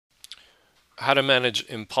How to manage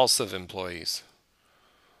impulsive employees.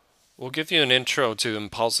 We'll give you an intro to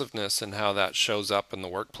impulsiveness and how that shows up in the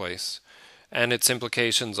workplace, and its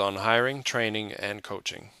implications on hiring, training, and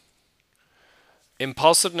coaching.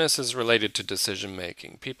 Impulsiveness is related to decision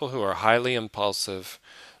making. People who are highly impulsive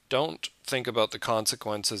don't think about the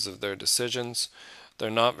consequences of their decisions.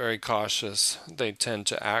 They're not very cautious. They tend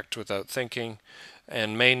to act without thinking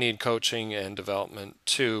and may need coaching and development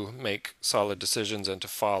to make solid decisions and to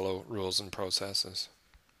follow rules and processes.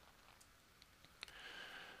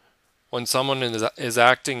 When someone is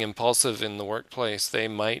acting impulsive in the workplace, they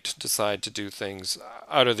might decide to do things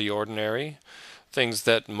out of the ordinary, things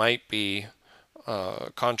that might be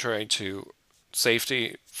contrary to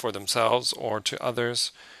safety for themselves or to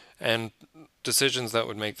others, and decisions that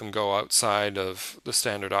would make them go outside of the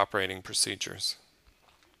standard operating procedures.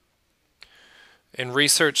 In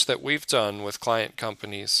research that we've done with client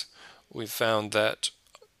companies, we've found that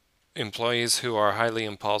employees who are highly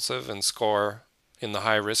impulsive and score in the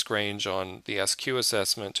high risk range on the SQ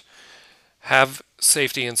assessment have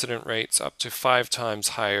safety incident rates up to 5 times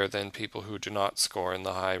higher than people who do not score in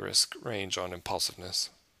the high risk range on impulsiveness.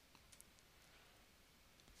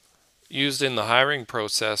 Used in the hiring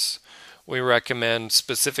process, we recommend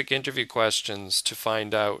specific interview questions to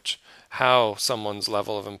find out how someone's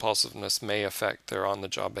level of impulsiveness may affect their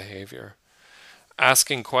on-the-job behavior.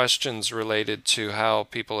 Asking questions related to how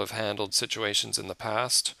people have handled situations in the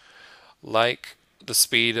past, like the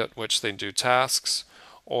speed at which they do tasks,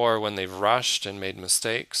 or when they've rushed and made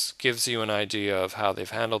mistakes, gives you an idea of how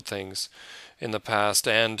they've handled things in the past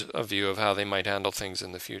and a view of how they might handle things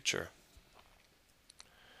in the future.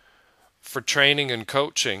 For training and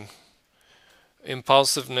coaching,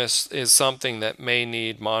 impulsiveness is something that may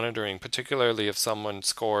need monitoring, particularly if someone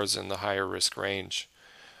scores in the higher risk range.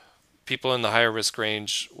 People in the higher risk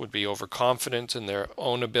range would be overconfident in their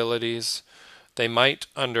own abilities. They might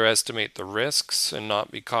underestimate the risks and not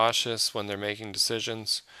be cautious when they're making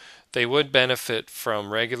decisions. They would benefit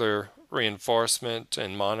from regular reinforcement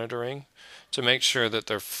and monitoring to make sure that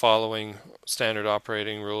they're following standard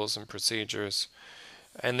operating rules and procedures.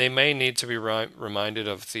 And they may need to be reminded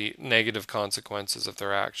of the negative consequences of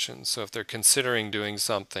their actions. So if they're considering doing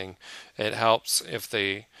something, it helps if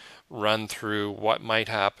they run through what might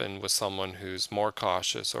happen with someone who's more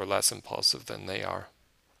cautious or less impulsive than they are.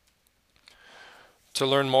 To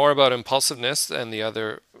learn more about impulsiveness and the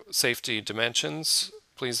other safety dimensions,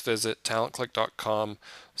 please visit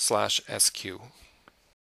talentclick.com/SQ.